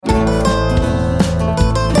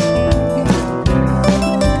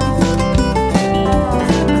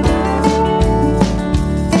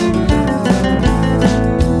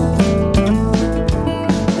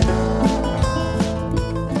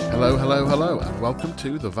and welcome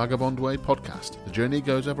to the Vagabond Way podcast. The journey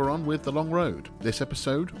goes ever on with The Long Road. This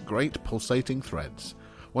episode, Great Pulsating Threads.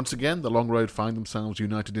 Once again, The Long Road find themselves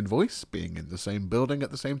united in voice, being in the same building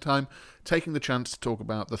at the same time, taking the chance to talk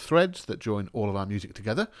about the threads that join all of our music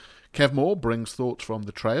together. Kev Moore brings thoughts from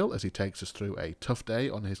the trail as he takes us through a tough day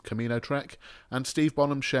on his Camino trek, and Steve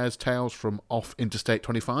Bonham shares tales from off Interstate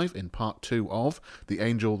 25 in part 2 of The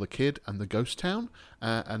Angel, the Kid and the Ghost Town,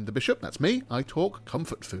 and the Bishop, that's me, I talk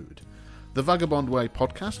comfort food. The Vagabond Way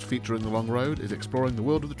podcast featuring The Long Road is exploring the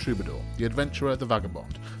world of the troubadour, the adventurer, the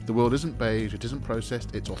vagabond. The world isn't beige, it isn't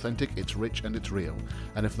processed, it's authentic, it's rich and it's real.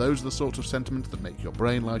 And if those are the sorts of sentiments that make your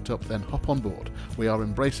brain light up, then hop on board. We are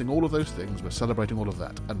embracing all of those things, we're celebrating all of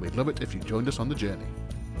that, and we'd love it if you joined us on the journey.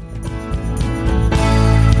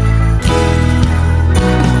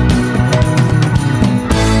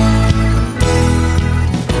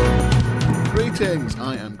 Greetings,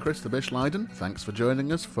 I am Chris the Bish Leiden. Thanks for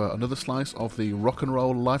joining us for another slice of the rock and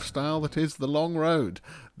roll lifestyle that is The Long Road.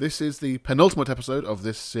 This is the penultimate episode of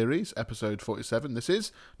this series, episode 47. This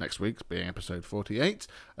is, next week's being episode 48,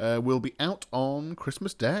 will be out on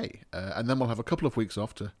Christmas Day. And then we'll have a couple of weeks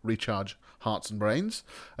off to recharge hearts and brains.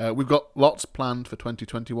 We've got lots planned for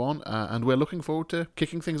 2021, and we're looking forward to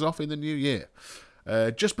kicking things off in the new year.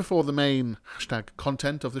 Just before the main hashtag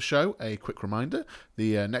content of the show, a quick reminder,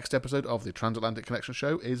 the next episode of the Transatlantic Connection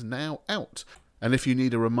show is now out. And if you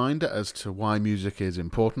need a reminder as to why music is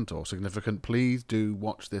important or significant, please do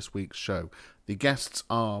watch this week's show. The guests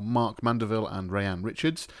are Mark Mandeville and Rayanne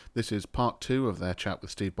Richards. This is part 2 of their chat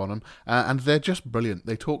with Steve Bonham, and they're just brilliant.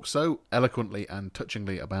 They talk so eloquently and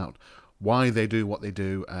touchingly about why they do what they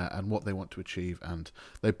do and what they want to achieve, and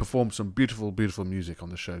they perform some beautiful, beautiful music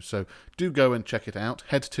on the show. So do go and check it out.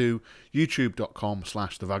 Head to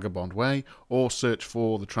youtube.com/thevagabondway or search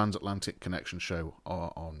for the Transatlantic Connection show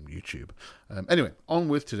on YouTube. Anyway, on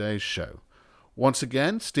with today's show. Once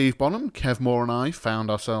again, Steve Bonham, Kev Moore and I found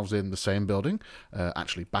ourselves in the same building,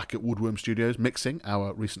 actually back at Woodworm Studios, mixing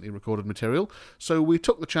our recently recorded material, so we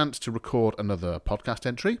took the chance to record another podcast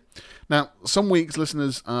entry. Now, some weeks,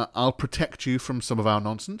 listeners, I'll protect you from some of our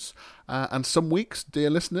nonsense, and some weeks, dear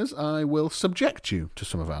listeners, I will subject you to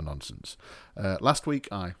some of our nonsense. Last week,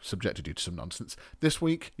 I subjected you to some nonsense. This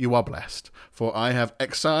week, you are blessed, for I have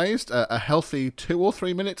excised a healthy 2 or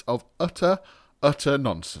 3 minutes of utter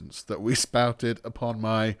nonsense that we spouted upon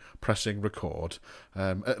my pressing record.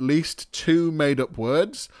 At least 2 made-up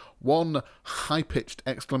words, 1 high-pitched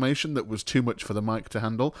exclamation that was too much for the mic to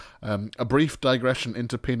handle, a brief digression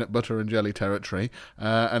into peanut butter and jelly territory,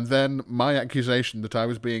 and then my accusation that I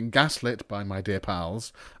was being gaslit by my dear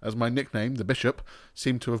pals, as my nickname, the Bishop,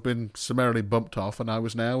 seemed to have been summarily bumped off and I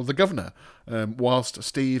was now the Governor, whilst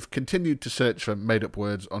Steve continued to search for made-up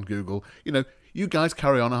words on Google. You know, you guys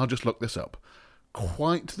carry on, I'll just look this up.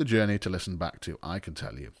 Quite the journey to listen back to, I can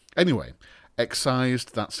tell you. Anyway,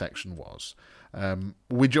 excised that section was.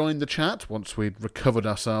 We joined the chat once we'd recovered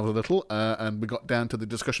ourselves a little, and we got down to the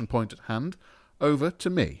discussion point at hand. Over to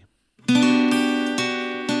me.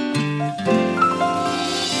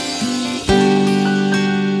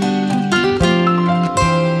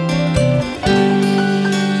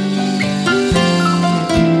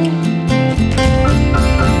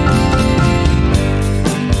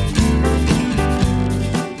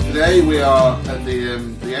 Today we are at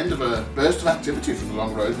the end of a burst of activity from The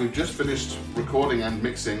Long Road. We've just finished recording and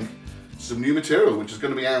mixing some new material, which is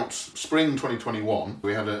going to be out spring 2021.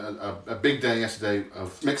 We had a big day yesterday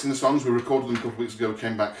of mixing the songs. We recorded them a couple of weeks ago. We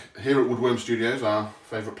came back here at Woodworm Studios, our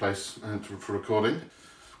favourite place for recording.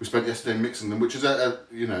 We spent yesterday mixing them, which is a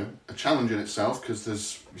challenge in itself,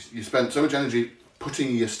 because you spent so much energy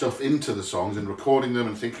putting your stuff into the songs and recording them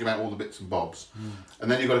and thinking about all the bits and bobs, and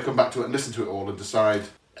then you've got to come back to it and listen to it all and decide,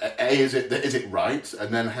 is it right,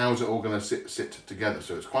 and then how's it all going to sit together.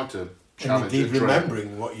 So it's quite a challenge. And indeed,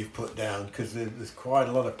 remembering what you've put down, because there's quite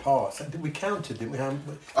a lot of parts. We counted, didn't we?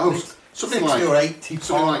 Something 60 like or 80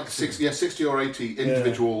 something parts. like 60 or 80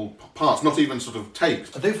 individual parts, not even sort of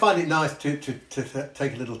takes. I do find it nice to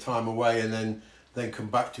take a little time away and then come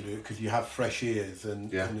back to do it, because you have fresh ears,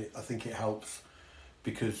 and I think it helps,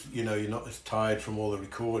 because you're not as tired from all the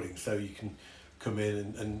recording, so you can come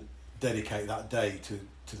in and dedicate that day to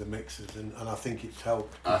the mixes, and I think it's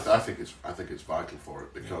helped. I think it's vital for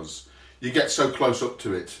it, because you get so close up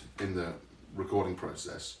to it in the recording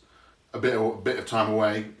process. A bit of time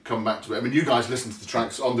away, come back to it. I mean, you guys listen to the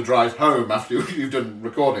tracks on the drive home after you've done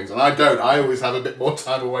recordings, and I don't. I always have a bit more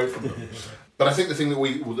time away from them. But I think the thing that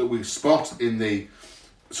we spot in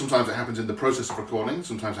sometimes it happens in the process of recording,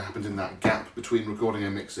 sometimes it happens in that gap between recording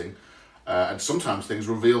and mixing, and sometimes things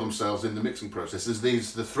reveal themselves in the mixing process.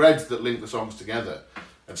 There's the threads that link the songs together.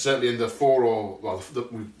 And certainly in the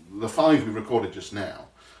the 5 we recorded just now,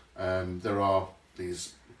 there are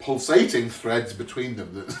these pulsating threads between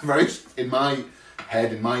them that very, in my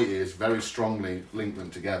head, in my ears, very strongly link them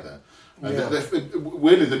together. And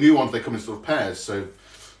weirdly, the new ones, they come in sort of pairs. So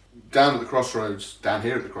down here at the crossroads,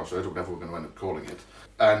 or whatever we're going to end up calling it,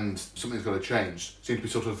 and something's got to change. Seem to be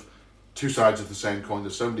sort of two sides of the same coin.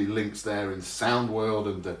 There's so many links there in the sound world,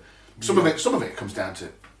 and some of it comes down to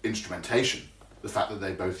instrumentation. The fact that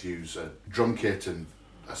they both use a drum kit and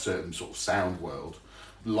a certain sort of sound world,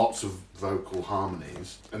 lots of vocal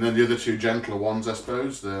harmonies, and then the other two gentler ones, I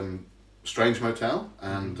suppose, Strange Motel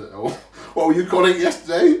and what were you calling it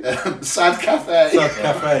yesterday? Sad Cafe. Sad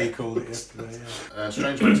Cafe, you called it yesterday. Yeah.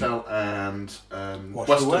 Strange Motel and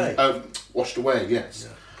Washed Away, yes.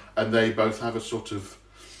 Yeah. And they both have a sort of,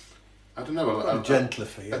 I don't know, a gentler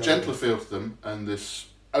feel. A gentler feel to them, and this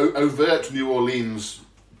overt New Orleans.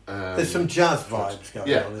 There's some jazz vibes going on.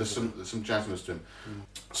 Yeah, there's some jazziness to them.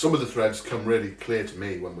 Some of the threads come really clear to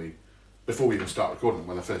me before we even start recording them.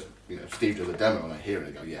 When I first, Steve did the demo, and I hear it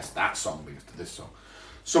and I go, yes, that song links to this song.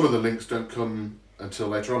 Some of the links don't come until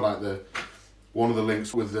later on, like one of the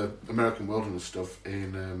links with the American Wilderness stuff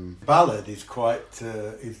in Ballad is quite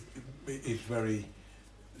is very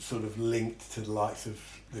sort of linked to the likes of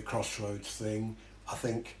the Crossroads thing. I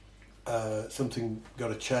think Something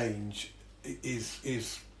Gotta Change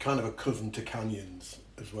is kind of a cousin to Canyons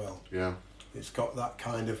as well. Yeah, it's got that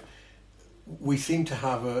kind of. We seem to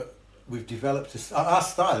have we've developed our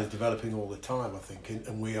style is developing all the time, I think,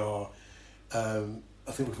 and we are.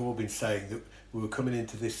 I think we've all been saying that we were coming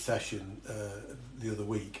into this session the other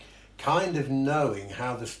week, kind of knowing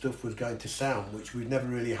how the stuff was going to sound, which we'd never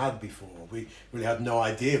really had before. We really had no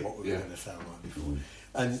idea what we were going to sound like before.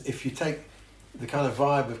 And if you take the kind of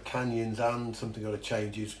vibe of Canyons and Something Gotta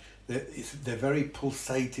Change, they're very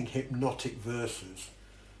pulsating, hypnotic verses,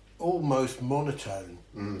 almost monotone,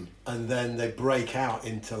 and then they break out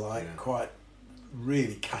into quite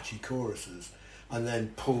really catchy choruses, and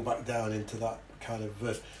then pull back down into that kind of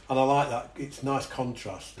verse. And I like that. It's nice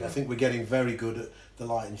contrast. Yeah. I think we're getting very good at the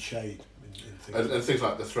light and shade in things. And things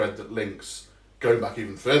like the thread that links, going back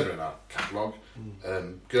even further in our catalogue,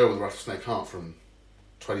 Girl with a Rattlesnake Heart from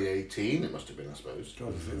 2018, it must have been, I suppose.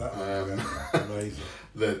 Amazing.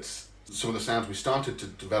 That some of the sounds we started to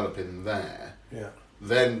develop in there,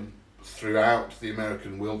 then throughout the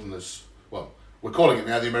American Wilderness, well, we're calling it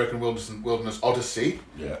now the American Wilderness Odyssey.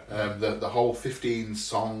 Yeah. The whole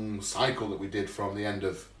 15-song cycle that we did from the end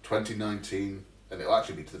of 2019, and it'll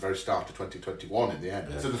actually be to the very start of 2021 in the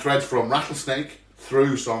end. Yeah. So the threads from Rattlesnake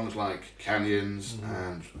through songs like Canyons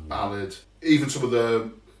and Ballad, even some of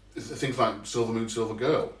the things like Silver Moon, Silver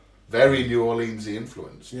Girl, very New Orleans-y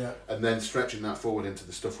influence, and then stretching that forward into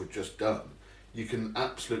the stuff we've just done, you can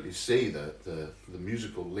absolutely see the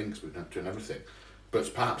musical links between everything.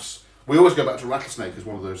 But perhaps we always go back to Rattlesnake as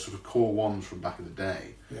one of those sort of core ones from back in the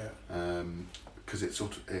day, because it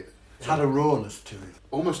had a rawness to it,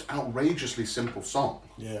 almost outrageously simple song,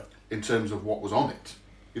 in terms of what was on it.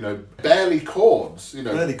 Barely chords,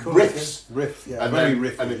 riffs, and very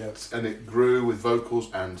riffy, and it grew with vocals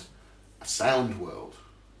and a sound world,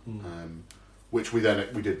 which we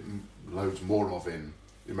did loads more of in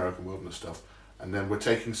the American Wilderness stuff, and then we're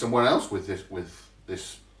taking somewhere else with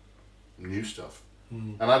this new stuff,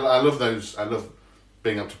 and I love those. I love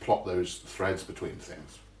being able to plot those threads between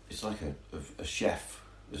things. It's like a chef,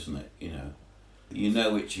 isn't it? You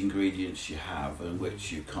know which ingredients you have and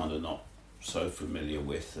which you're kind of not so familiar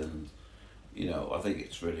with, and I think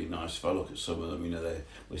it's really nice. If I look at some of them,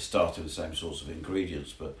 we're starting with the same sorts of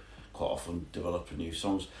ingredients, but quite often developing new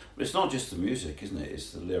songs. But it's not just the music, isn't it? It's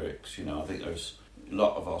the lyrics. I think there's a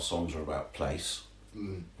lot of our songs are about place,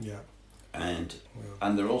 and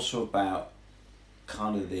they're also about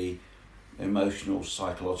kind of the emotional,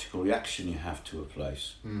 psychological reaction you have to a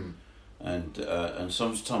place, and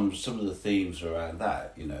sometimes some of the themes are around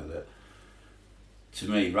that. That. To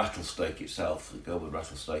me, Rattlesnake itself, the Girl with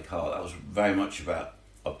Rattlesnake Heart, that was very much about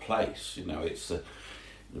a place. It's the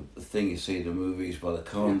thing you see in the movies by the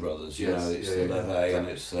Coen brothers. It's the levee, and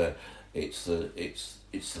it's the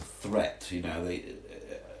threat. The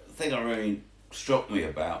thing that really struck me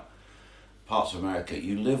about parts of America,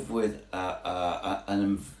 you live with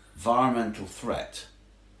an environmental threat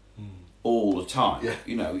all the time.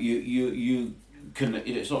 Yeah. You can.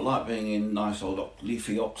 It's not like being in nice old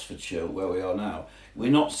leafy Oxfordshire where we are now. We're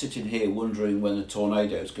not sitting here wondering when a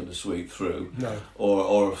tornado is going to sweep through,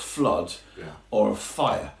 or a flood, or a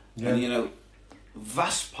fire. Yeah. And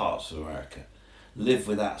vast parts of America live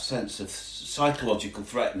with that sense of psychological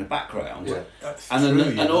threat in the background,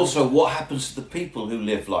 and also what happens to the people who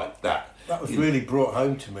live like that. That was really brought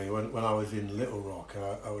home to me when I was in Little Rock.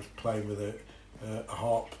 I was playing with a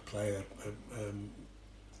harp player,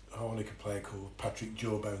 a harmonica player called Patrick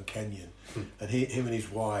Jawbone Kenyon, and him and his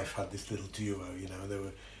wife had this little duo. You know, they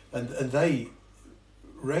were, and they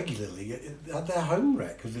regularly had their home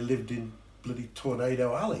wreck because they lived in bloody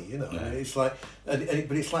Tornado Alley. You know, Yeah. and it's like, but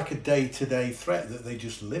it's like a day-to-day threat that they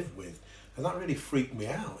just live with, and that really freaked me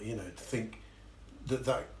out. You know, to think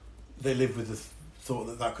that they live with the thought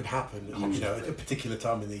that could happen, you know, at a particular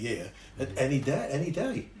time in the year, at any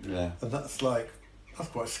day. Yeah. And that's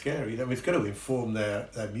quite scary. I mean, it's got to inform their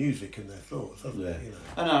music and their thoughts, hasn't it? You know?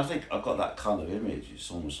 And I think I've got that kind of image.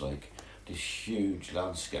 It's almost like this huge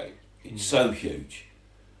landscape. It's so huge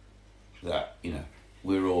that, you know,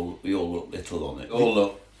 we all look little on it. All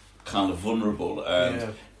look kind of vulnerable.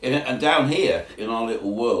 And down here, in our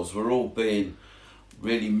little worlds, we're all being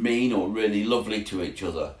really mean or really lovely to each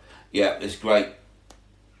other. Yeah, this great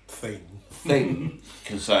thing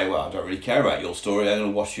can say, well, I don't really care about your story, I'm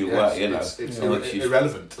going to wash you away, you know. It's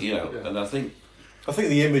irrelevant. You know, and I think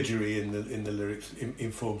the imagery in the lyrics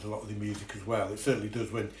informs a lot of the music as well. It certainly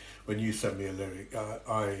does. When you send me a lyric,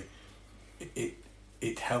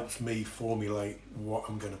 it helps me formulate what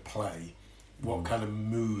I'm going to play, what kind of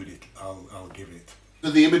mood I'll give it.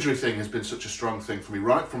 The imagery thing has been such a strong thing for me,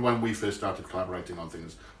 right from when we first started collaborating on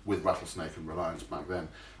things with Rattlesnake and Reliance back then.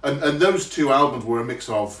 And those two albums were a mix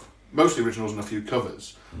of mostly originals and a few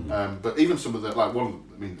covers. But even some of the, like one,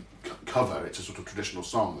 I mean, cover, it's a sort of traditional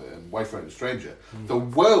song, Wayfarer and a Stranger. The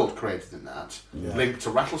world created in that, linked to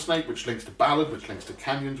Rattlesnake, which links to Ballad, which links to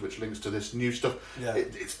Canyons, which links to this new stuff. Yeah.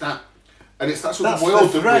 It's that... And it's that sort of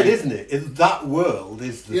world the thread, isn't it? That world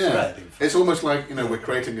is the thread. It's almost like, you know, we're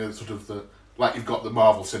creating a sort of like you've got the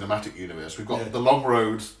Marvel Cinematic Universe, we've got the Long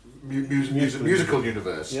Road musical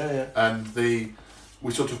universe, and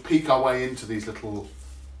we sort of peek our way into these little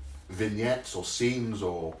vignettes or scenes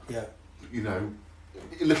or you know,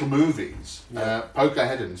 little movies. Poke our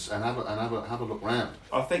head in and have a look round.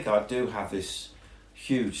 I think I do have this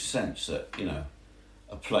huge sense that, you know,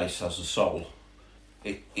 a place has a soul.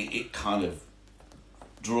 It kind of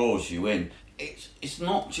draws you in. It's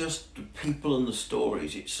not just the people and the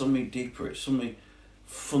stories, it's something deeper, it's something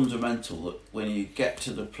fundamental that when you get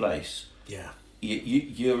to the place,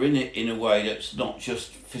 you're in it in a way that's not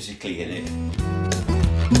just physically in it.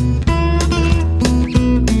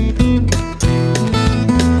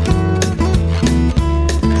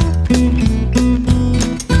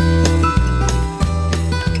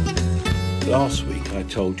 Last week I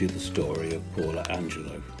told you the story of Paula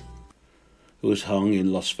Angelo, who was hung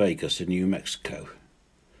in Las Vegas in New Mexico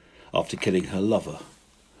after killing her lover,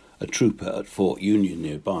 a trooper at Fort Union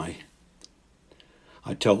nearby.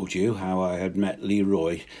 I told you how I had met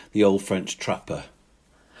Leroy, the old French trapper,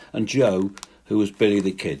 and Joe, who was Billy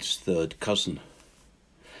the Kid's third cousin,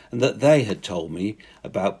 and that they had told me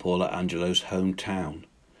about Paula Angelo's hometown,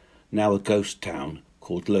 now a ghost town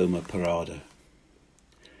called Loma Parada.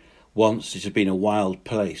 Once it had been a wild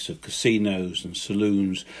place of casinos and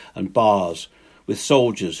saloons and bars with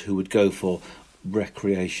soldiers who would go for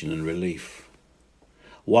recreation and relief.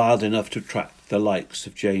 Wild enough to attract the likes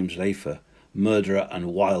of James Lafer, murderer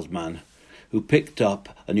and wild man, who picked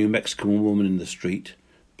up a New Mexican woman in the street,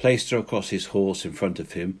 placed her across his horse in front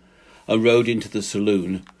of him, and rode into the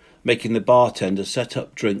saloon, making the bartender set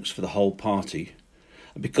up drinks for the whole party.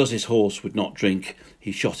 And because his horse would not drink,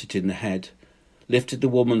 he shot it in the head, lifted the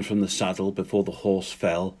woman from the saddle before the horse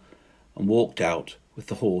fell, and walked out with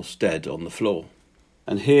the horse dead on the floor.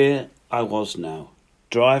 And here I was now,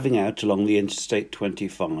 driving out along the Interstate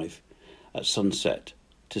 25 at sunset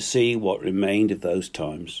to see what remained of those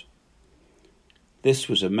times. This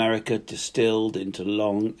was America distilled into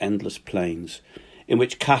long, endless plains, in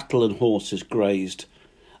which cattle and horses grazed,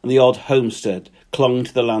 and the odd homestead clung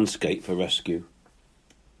to the landscape for rescue.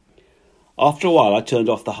 After a while I turned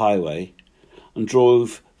off the highway and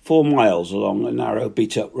drove 4 miles along a narrow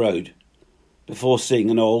beat-up road before seeing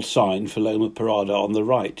an old sign for Loma Parada on the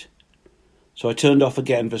right. So I turned off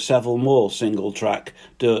again for several more single-track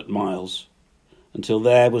dirt miles, until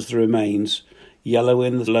there was the remains, yellow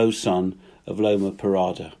in the low sun, of Loma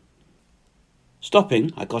Parada.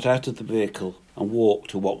 Stopping, I got out of the vehicle and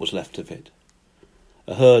walked to what was left of it.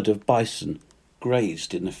 A herd of bison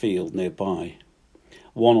grazed in a field nearby,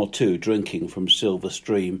 1 or 2 drinking from Silver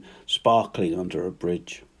Stream sparkling under a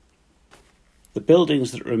bridge. The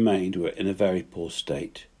buildings that remained were in a very poor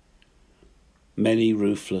state. Many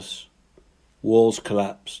roofless, walls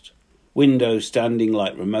collapsed, windows standing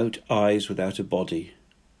like remote eyes without a body.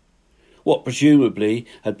 What presumably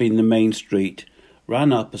had been the main street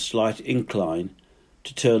ran up a slight incline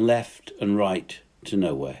to turn left and right to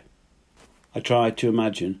nowhere. I tried to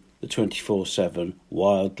imagine the 24/7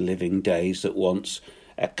 wild living days that once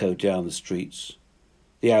echoed down the streets,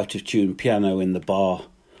 the out-of-tune piano in the bar,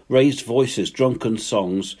 raised voices, drunken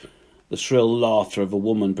songs, the shrill laughter of a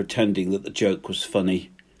woman pretending that the joke was funny,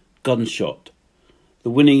 gunshot, the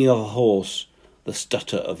whinnying of a horse, the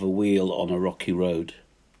stutter of a wheel on a rocky road.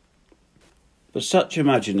 But such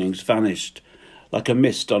imaginings vanished like a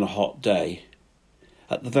mist on a hot day,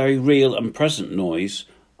 at the very real and present noise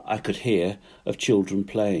I could hear of children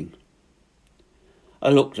playing. I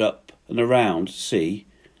looked up and around to see,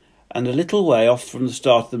 and a little way off from the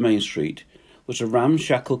start of the main street was a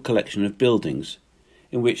ramshackle collection of buildings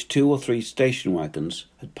in which 2 or 3 station wagons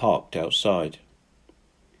had parked outside.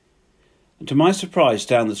 And to my surprise,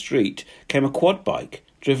 down the street came a quad bike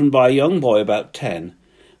driven by a young boy about 10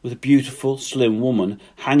 with a beautiful, slim woman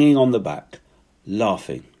hanging on the back,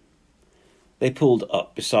 laughing. They pulled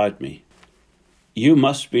up beside me. "You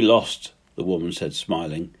must be lost," the woman said,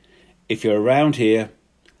 smiling. "If you're around here,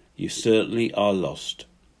 you certainly are lost."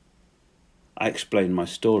 I explained my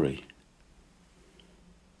story.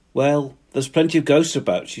 "Well, there's plenty of ghosts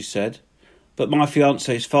about," she said, "but my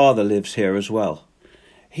fiancé's father lives here as well.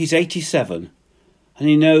 He's 87, and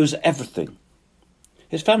he knows everything.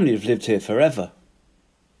 His family have lived here forever.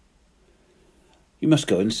 You must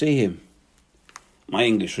go and see him." My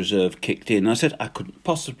English reserve kicked in. I said I couldn't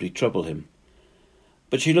possibly trouble him.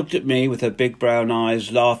 But she looked at me with her big brown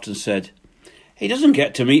eyes, laughed and said, "He doesn't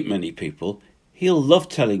get to meet many people. He'll love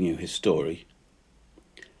telling you his story."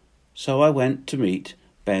 So I went to meet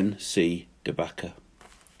Ben C. DeBacker.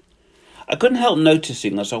 I couldn't help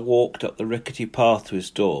noticing as I walked up the rickety path to his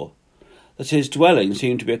door that his dwelling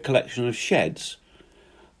seemed to be a collection of sheds,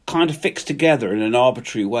 kind of fixed together in an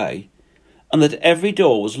arbitrary way, and that every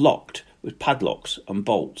door was locked with padlocks and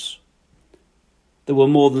bolts. There were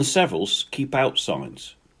more than several keep out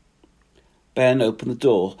signs. Ben opened the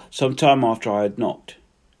door some time after I had knocked.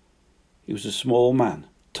 He was a small man,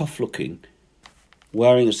 tough-looking,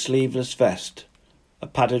 wearing a sleeveless vest, a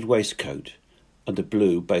padded waistcoat, and a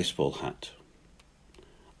blue baseball hat.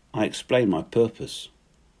 I explained my purpose.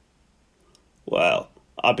 "Well,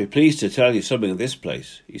 I'd be pleased to tell you something of this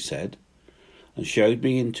place," he said, and showed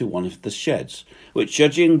me into one of the sheds, which,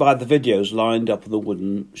 judging by the videos lined up on the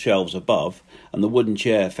wooden shelves above and the wooden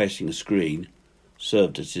chair facing a screen,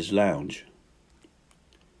 served as his lounge.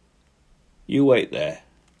 "You wait there."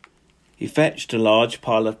 He fetched a large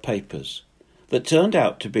pile of papers that turned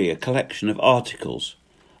out to be a collection of articles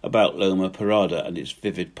about Loma Parada and its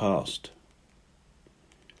vivid past.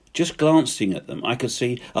 Just glancing at them, I could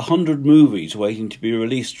see 100 movies waiting to be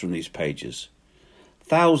released from these pages,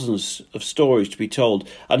 thousands of stories to be told,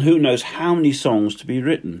 and who knows how many songs to be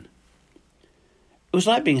written. It was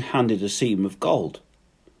like being handed a seam of gold,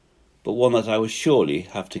 but one that I would surely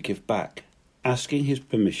have to give back. Asking his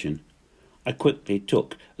permission, I quickly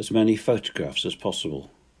took as many photographs as possible.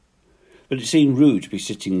 But it seemed rude to be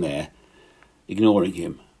sitting there, ignoring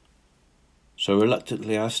him. So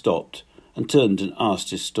reluctantly I stopped and turned and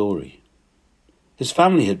asked his story. His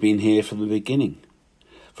family had been here from the beginning,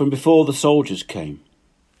 from before the soldiers came.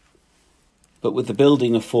 But with the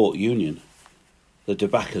building of Fort Union, the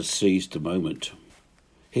DeBackers seized the moment.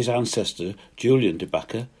 His ancestor, Julian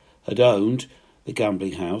DeBacker, had owned the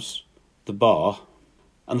gambling house, the bar,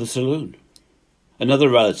 and the saloon. Another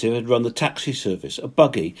relative had run the taxi service, a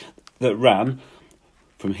buggy that ran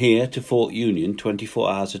from here to Fort Union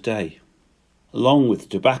 24 hours a day. Along with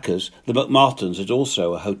the DeBackers, the McMartins had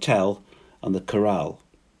also a hotel and the corral.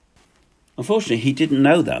 Unfortunately, he didn't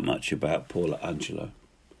know that much about Paula Angelo,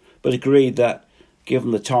 but agreed that,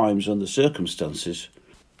 given the times and the circumstances,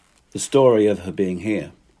 the story of her being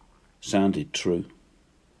here sounded true.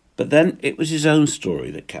 But then it was his own story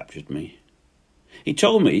that captured me. He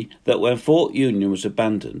told me that when Fort Union was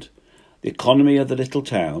abandoned, the economy of the little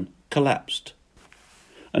town collapsed,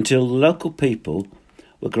 until the local people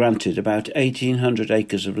were granted about 1,800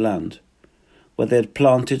 acres of land, where they had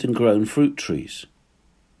planted and grown fruit trees.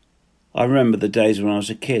 "I remember the days when I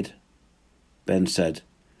was a kid," Ben said.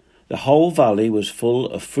 "The whole valley was full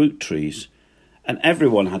of fruit trees, and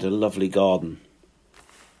everyone had a lovely garden.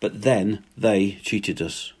 But then they cheated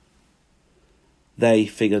us." They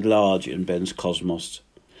figured large in Ben's cosmos,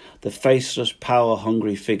 the faceless,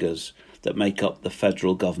 power-hungry figures that make up the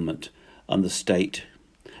federal government and the state,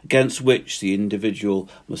 against which the individual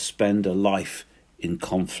must spend a life in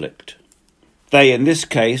conflict. They, in this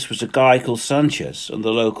case, was a guy called Sanchez and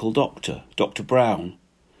the local doctor, Dr. Brown,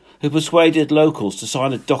 who persuaded locals to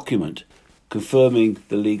sign a document confirming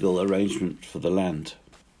the legal arrangement for the land.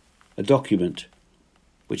 A document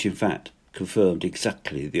which, in fact, confirmed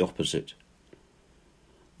exactly the opposite.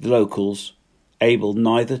 The locals able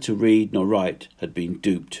neither to read nor write, had been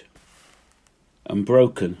duped. And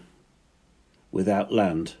broken, without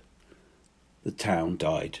land, the town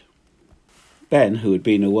died. Ben, who had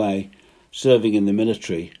been away, serving in the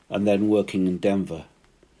military and then working in Denver,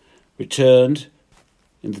 returned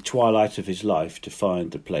in the twilight of his life to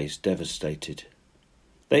find the place devastated.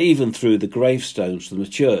 They even threw the gravestones from the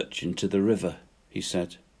church into the river, he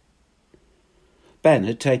said. Ben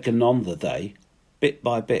had taken on the they, bit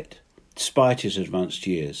by bit, despite his advanced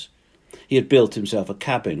years. He had built himself a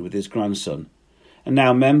cabin with his grandson, and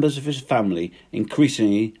now members of his family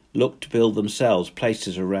increasingly looked to build themselves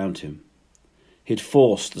places around him. He had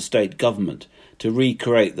forced the state government to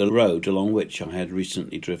recreate the road along which I had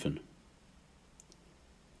recently driven.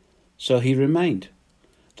 So he remained,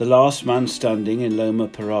 the last man standing in Loma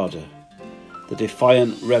Parada, the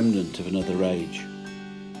defiant remnant of another age.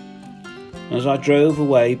 And as I drove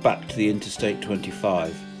away back to the Interstate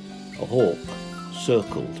 25, a hawk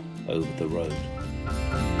circled over the road.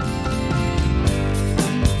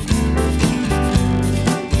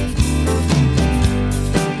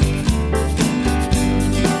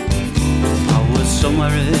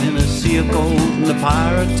 Somewhere in a sea of gold in the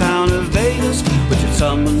pirate town of Vegas, which had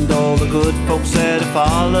summoned all the good folks there to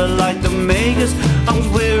follow like the Magus. I was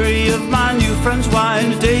weary of my new friend's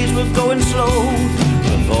wine, the days were going slow.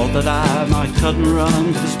 I thought that I might cut and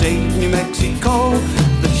run to the state of New Mexico.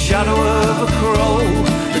 The shadow of a crow,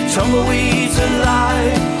 the tumbleweeds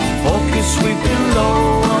alive, hawk is sweeping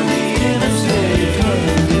low on the Interstate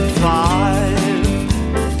 25.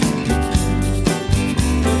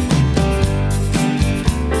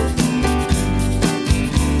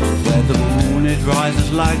 The moon, it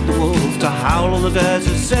rises like the wolf to howl on the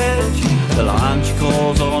desert's edge. The lion, she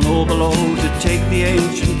calls on all below to take the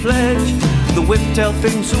ancient pledge. The whiptail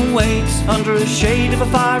thinks and waits under a shade of a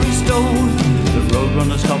fiery stone. The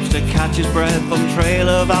roadrunner stops to catch his breath on the trail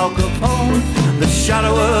of Al Capone. The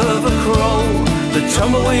shadow of a crow, the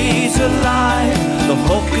tumbleweeds alive, the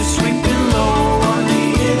hawk is sweeping low on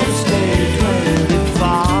the Interstate 25.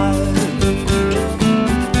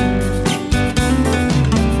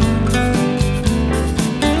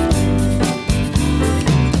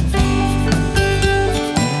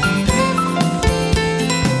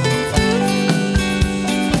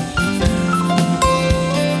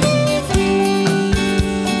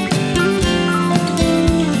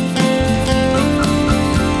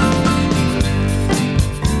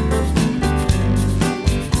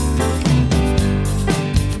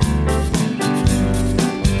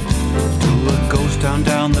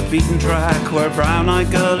 Down the beaten track where a brown-eyed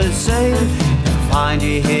girl is saying, "If I find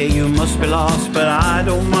you here, you must be lost, but I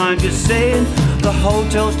don't mind you saying the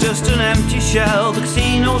hotel's just an empty shell, the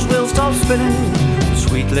casinos will stop spinning. The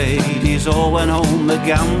sweet ladies all went home, the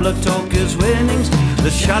gambler took his winnings. The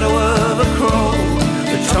shadow of a crow,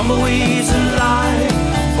 the tumbleweeds alive,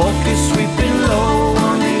 folk is sweeping low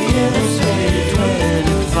on the Interstate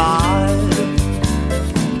 25.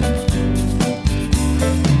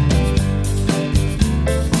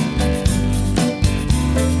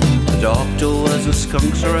 The doctor was a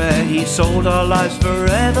skunk's rare, he sold our lives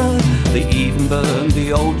forever. They even burned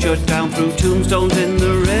the old church down, threw tombstones in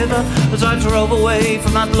the river. As I drove away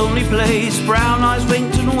from that lonely place, brown eyes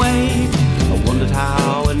winked and waved. I wondered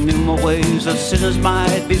how in my ways the sinners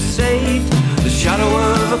might be saved. The shadow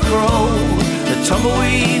of a crow, the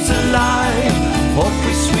tumbleweeds alive, hope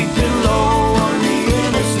is sweeping low on the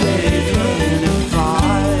Interstate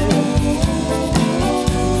 25.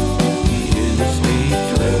 The Interstate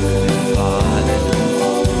 25.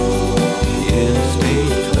 The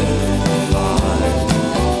Interstate 25.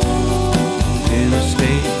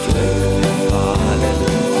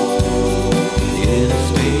 The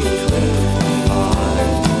Interstate 25. The Interstate 25.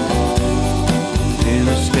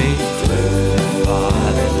 Interstate 25.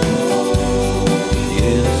 The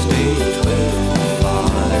Interstate 25.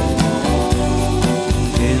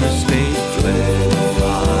 Interstate 25.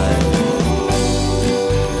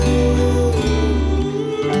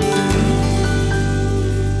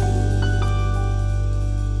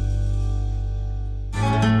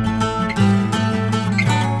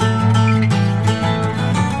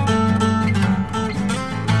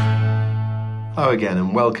 Hello again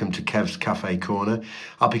and welcome to Kev's Cafe Corner.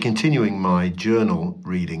 I'll be continuing my journal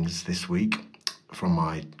readings this week from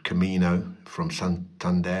my Camino from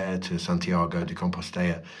Santander to Santiago de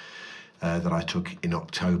Compostela that I took in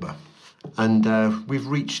October. And we've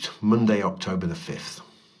reached Monday, October the 5th.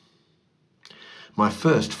 My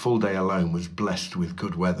first full day alone was blessed with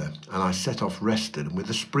good weather and I set off rested and with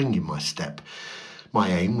a spring in my step. My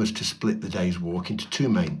aim was to split the day's walk into two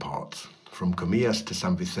main parts. from Comillas to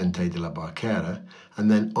San Vicente de la Barquera, and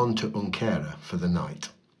then on to Unquera for the night.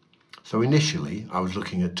 So initially, I was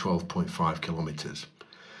looking at 12.5 kilometres.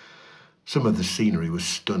 Some of the scenery was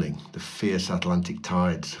stunning. The fierce Atlantic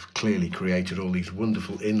tides have clearly created all these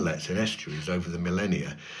wonderful inlets and estuaries over the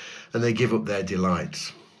millennia, and they give up their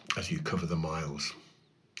delights as you cover the miles.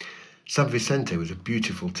 San Vicente was a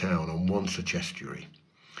beautiful town on one such estuary.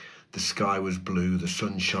 The sky was blue, the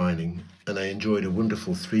sun shining, and I enjoyed a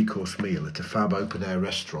wonderful 3-course meal at a fab open-air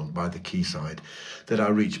restaurant by the quayside that I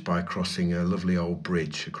reached by crossing a lovely old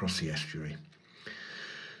bridge across the estuary.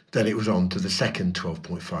 Then it was on to the second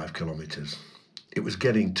 12.5 kilometres. It was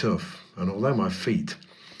getting tough, and although my feet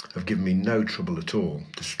have given me no trouble at all,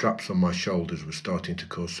 the straps on my shoulders were starting to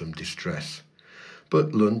cause some distress.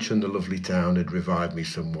 But lunch and the lovely town had revived me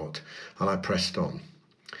somewhat, and I pressed on.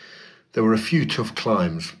 There were a few tough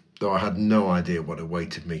climbs, though I had no idea what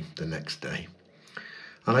awaited me the next day.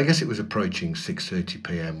 And I guess it was approaching 6:30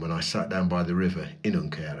 p.m. when I sat down by the river in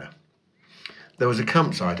Unquera. There was a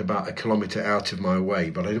campsite about a kilometre out of my way,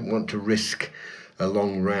 but I didn't want to risk a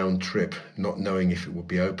long round trip not knowing if it would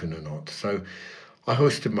be open or not. So I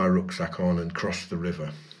hoisted my rucksack on and crossed the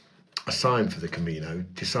river. A sign for the Camino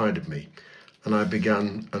decided me, and I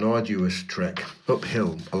began an arduous trek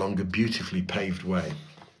uphill along a beautifully paved way.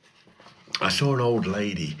 I saw an old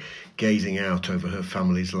lady gazing out over her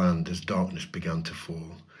family's land as darkness began to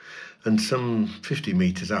fall, and some 50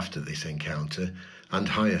 metres after this encounter, and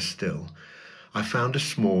higher still, I found a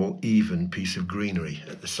small, even piece of greenery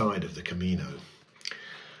at the side of the Camino.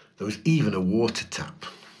 There was even a water tap.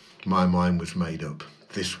 My mind was made up.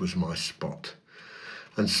 This was my spot.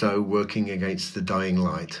 And so, working against the dying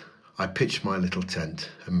light, I pitched my little tent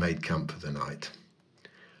and made camp for the night.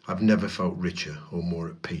 I've never felt richer or more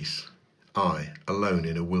at peace. I, alone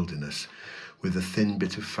in a wilderness, with a thin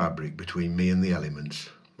bit of fabric between me and the elements,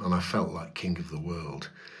 and I felt like king of the world.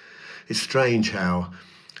 It's strange how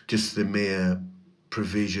just the mere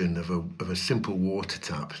provision of a simple water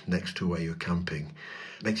tap next to where you're camping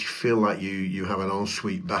makes you feel like you have an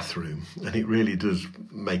ensuite bathroom, and it really does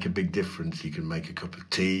make a big difference. You can make a cup of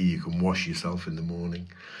tea, you can wash yourself in the morning,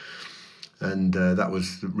 and that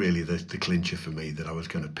was really the clincher for me that I was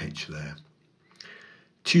going to pitch there.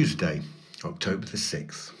 Tuesday, October the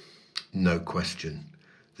 6th. No question,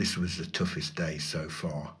 this was the toughest day so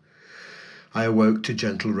far. I awoke to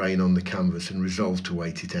gentle rain on the canvas and resolved to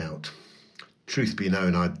wait it out. Truth be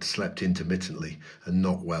known, I'd slept intermittently and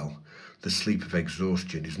not well. The sleep of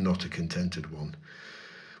exhaustion is not a contented one.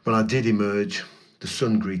 When I did emerge, the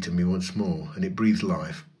sun greeted me once more, and it breathed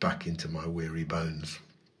life back into my weary bones.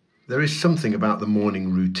 There is something about the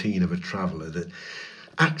morning routine of a traveller that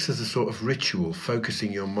acts as a sort of ritual,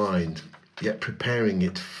 focusing your mind, yet preparing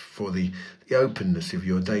it for the openness of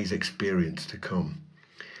your day's experience to come.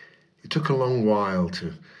 It took a long while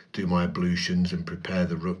to do my ablutions and prepare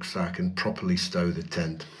the rucksack and properly stow the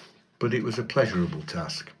tent, but it was a pleasurable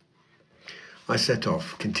task. I set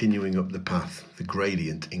off, continuing up the path, the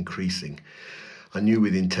gradient increasing. I knew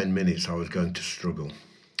within 10 minutes I was going to struggle.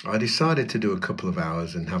 I decided to do a couple of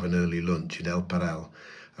hours and have an early lunch in El Paral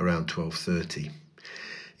around 12:30.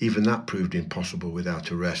 Even that proved impossible without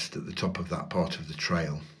a rest at the top of that part of the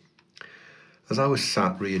trail. As I was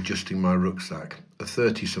sat readjusting my rucksack, a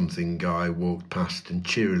 30-something guy walked past and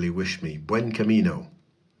cheerily wished me "Buen camino."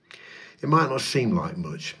 It might not seem like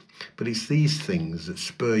much, but it's these things that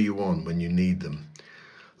spur you on when you need them,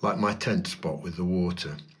 like my tent spot with the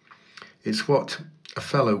water. It's what a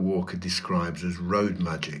fellow walker describes as road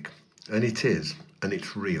magic, and it is, and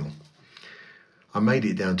it's real. I made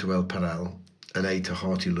it down to El Paral and ate a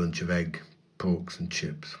hearty lunch of egg, porks and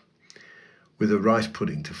chips, with a rice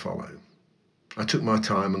pudding to follow. I took my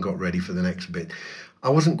time and got ready for the next bit. I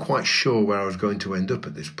wasn't quite sure where I was going to end up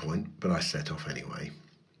at this point, but I set off anyway.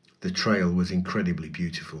 The trail was incredibly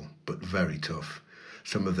beautiful, but very tough.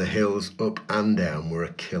 Some of the hills up and down were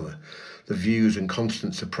a killer. The views and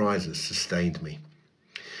constant surprises sustained me.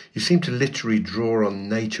 You seem to literally draw on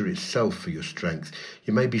nature itself for your strength.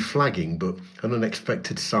 You may be flagging, but an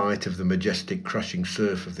unexpected sight of the majestic crashing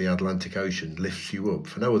surf of the Atlantic Ocean lifts you up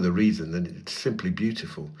for no other reason than it's simply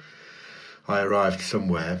beautiful. I arrived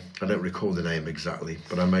somewhere, I don't recall the name exactly,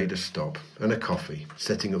 but I made a stop and a coffee,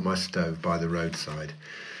 setting up my stove by the roadside.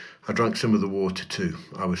 I drank some of the water too.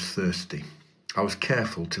 I was thirsty. I was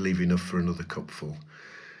careful to leave enough for another cupful.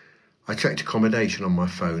 I checked accommodation on my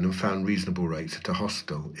phone and found reasonable rates at a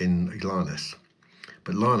hostel in Llanes.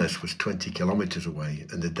 But Llanes was 20 kilometres away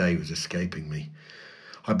and the day was escaping me.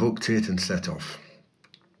 I booked it and set off.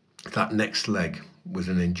 That next leg was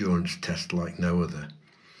an endurance test like no other.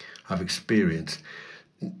 I've experienced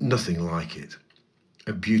nothing like it.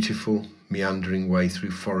 a beautiful, meandering way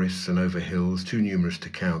through forests and over hills, too numerous to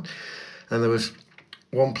count. And there was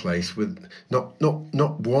one place with, not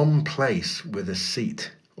one place with a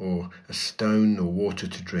seat or a stone or water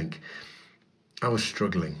to drink. I was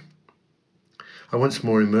struggling. I once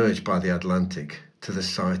more emerged by the Atlantic to the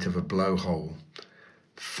sight of a blowhole,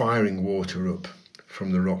 firing water up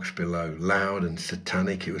from the rocks below, loud and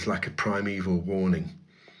satanic. It was like a primeval warning.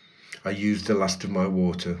 I used the last of my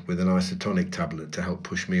water with an isotonic tablet to help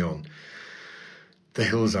push me on. The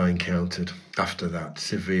hills I encountered after that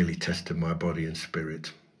severely tested my body and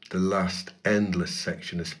spirit. The last endless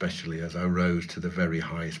section especially, as I rose to the very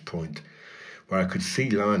highest point, where I could see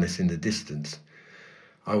Linus in the distance.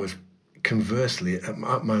 I was conversely at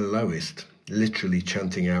my lowest, literally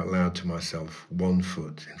chanting out loud to myself, 1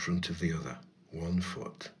 foot in front of the other, 1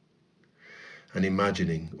 foot. And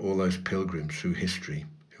imagining all those pilgrims through history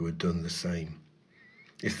who had done the same.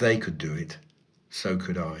 If they could do it, so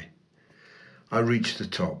could I. I reached the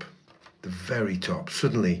top, the very top.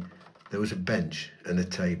 Suddenly, there was a bench and a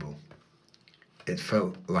table. It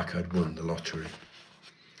felt like I'd won the lottery.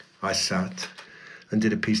 I sat and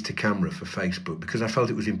did a piece to camera for Facebook because I felt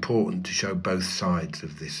it was important to show both sides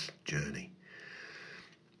of this journey.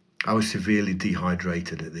 I was severely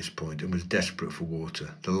dehydrated at this point and was desperate for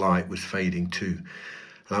water. The light was fading too,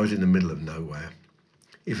 and I was in the middle of nowhere.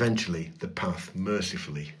 Eventually, the path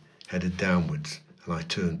mercifully headed downwards, and I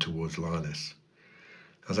turned towards Linus.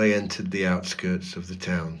 As I entered the outskirts of the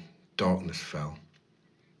town, darkness fell.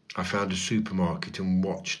 I found a supermarket and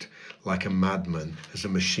watched like a madman as a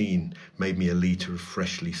machine made me a litre of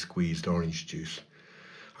freshly squeezed orange juice.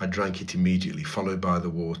 I drank it immediately, followed by the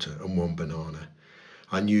water and 1 banana.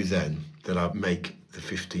 I knew then that I'd make the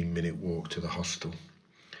 15-minute walk to the hostel.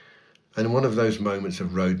 And in one of those moments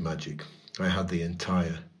of road magic, I had the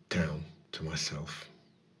entire town to myself.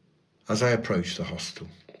 As I approached the hostel,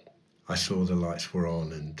 I saw the lights were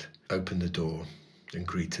on and opened the door and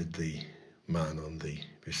greeted the man on the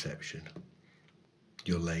reception.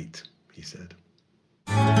 "You're late," he said.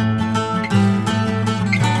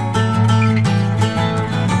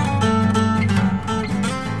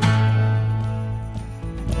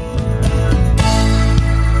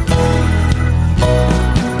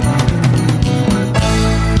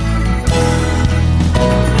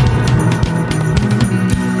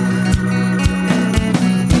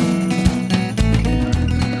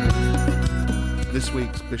 This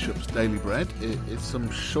week's Bishop's Daily Bread is some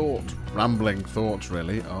short, rambling thoughts,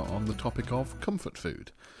 really, on the topic of comfort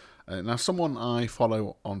food. Now, someone I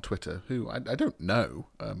follow on Twitter, who I don't know,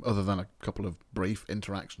 other than a couple of brief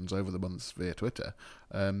interactions over the months via Twitter,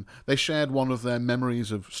 they shared one of their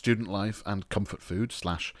memories of student life and comfort food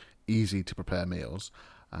 / easy-to-prepare meals,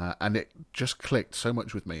 and it just clicked so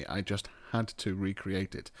much with me, I just had to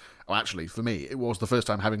recreate it. Well, actually, for me, it was the first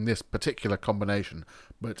time having this particular combination,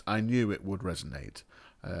 but I knew it would resonate.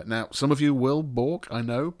 Now, some of you will balk, I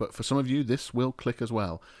know, but for some of you, this will click as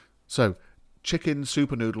well. So, chicken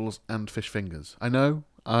super noodles and fish fingers. I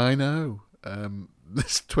know.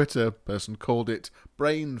 This Twitter person called it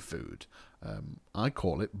brain food. I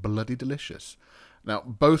call it bloody delicious. Now,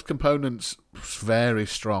 both components, very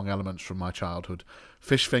strong elements from my childhood.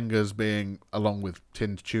 Fish fingers being, along with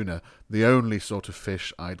tinned tuna, the only sort of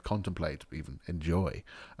fish I'd contemplate, even enjoy.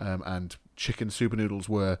 And chicken super noodles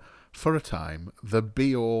were, for a time, the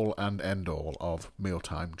be-all and end-all of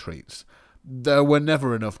mealtime treats. There were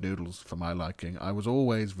never enough noodles for my liking. I was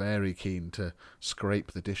always very keen to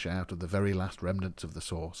scrape the dish out of the very last remnants of the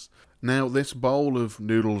sauce. Now, this bowl of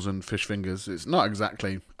noodles and fish fingers is not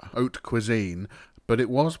exactly haute cuisine, but it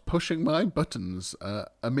was pushing my buttons,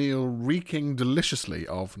 a meal reeking deliciously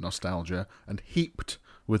of nostalgia and heaped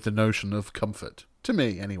with the notion of comfort. To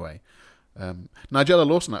me, anyway. Nigella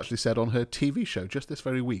Lawson actually said on her TV show just this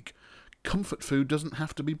very week, comfort food doesn't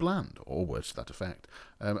have to be bland, or words to that effect.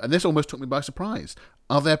 And this almost took me by surprise.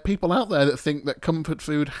 Are there people out there that think that comfort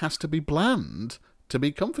food has to be bland to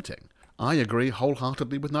be comforting? I agree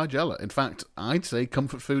wholeheartedly with Nigella. In fact, I'd say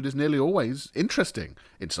comfort food is nearly always interesting,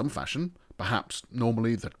 in some fashion. Perhaps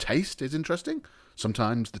normally the taste is interesting,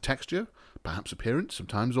 sometimes the texture, perhaps appearance,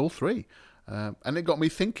 sometimes all three. And it got me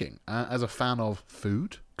thinking, as a fan of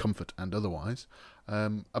food, comfort and otherwise,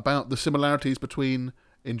 about the similarities between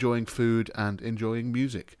enjoying food and enjoying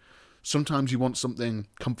music. Sometimes you want something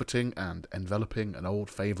comforting and enveloping, an old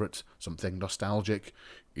favourite, something nostalgic.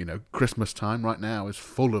 You know, Christmas time right now is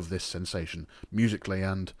full of this sensation, musically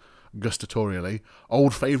and gustatorially.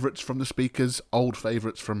 Old favourites from the speakers, old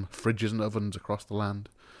favourites from fridges and ovens across the land.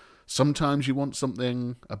 Sometimes you want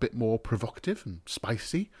something a bit more provocative and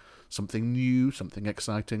spicy, something new, something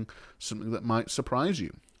exciting, something that might surprise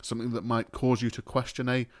you, something that might cause you to question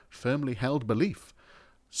a firmly held belief.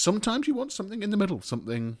 Sometimes you want something in the middle,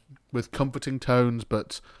 something with comforting tones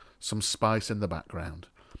but some spice in the background.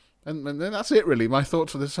 And that's it, really. My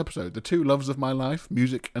thoughts for this episode. The two loves of my life,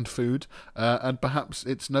 music and food. And perhaps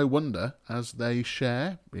it's no wonder, as they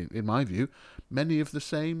share, in my view, many of the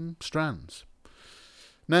same strands.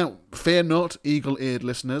 Now, fear not, eagle-eared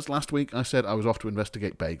listeners. Last week I said I was off to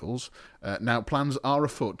investigate bagels. Now, plans are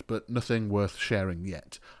afoot, but nothing worth sharing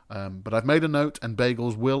yet. But I've made a note, and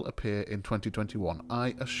bagels will appear in 2021,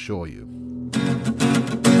 I assure you.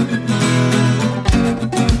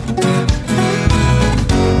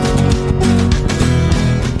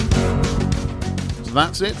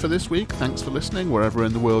 That's it for this week. Thanks for listening wherever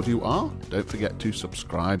in the world you are. Don't forget to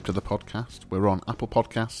subscribe to the podcast. We're on Apple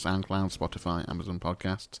Podcasts, SoundCloud, Spotify, Amazon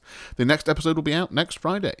Podcasts. The next episode will be out next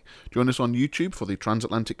Friday. Join us on YouTube for the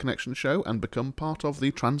Transatlantic Connection show and become part of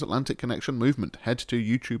the Transatlantic Connection movement. Head to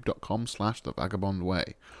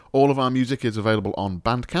youtube.com/thevagabondway. All of our music is available on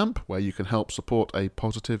Bandcamp, where you can help support a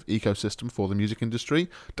positive ecosystem for the music industry.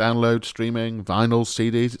 Download, streaming, vinyls,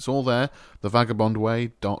 CDs, it's all there.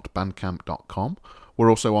 thevagabondway.bandcamp.com. We're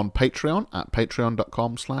also on Patreon at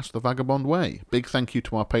patreon.com/thevagabondway. Big thank you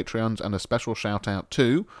to our Patreons and a special shout out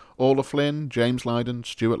to Orla Flynn, James Lydon,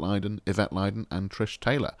 Stuart Lydon, Yvette Lydon and Trish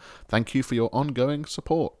Taylor. Thank you for your ongoing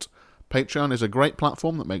support. Patreon is a great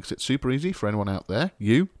platform that makes it super easy for anyone out there,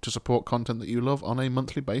 you, to support content that you love on a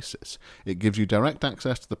monthly basis. It gives you direct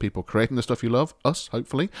access to the people creating the stuff you love, us,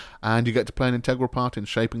 hopefully, and you get to play an integral part in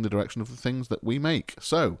shaping the direction of the things that we make.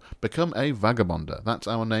 So, become a vagabonder. That's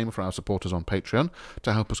our name for our supporters on Patreon,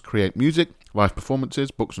 to help us create music, live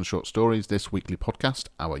performances, books and short stories, this weekly podcast,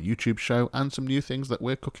 our YouTube show, and some new things that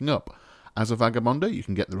we're cooking up. As a vagabonder, you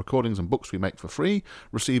can get the recordings and books we make for free,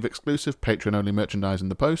 receive exclusive Patreon-only merchandise in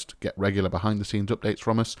the post, get regular behind-the-scenes updates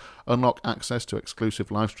from us, unlock access to exclusive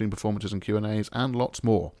live-stream performances and Q&As, and lots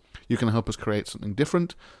more. You can help us create something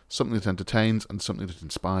different, something that entertains, and something that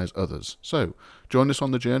inspires others. So, join us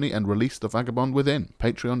on the journey and release the vagabond within.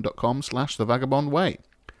 Patreon.com/thevagabondway.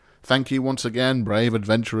 Thank you once again, brave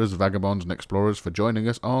adventurers, vagabonds and explorers, for joining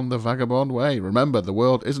us on The Vagabond Way. Remember, the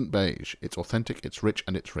world isn't beige. It's authentic, it's rich,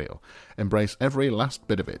 and it's real. Embrace every last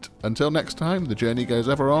bit of it. Until next time, the journey goes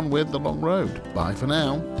ever on with The Long Road. Bye for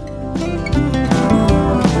now.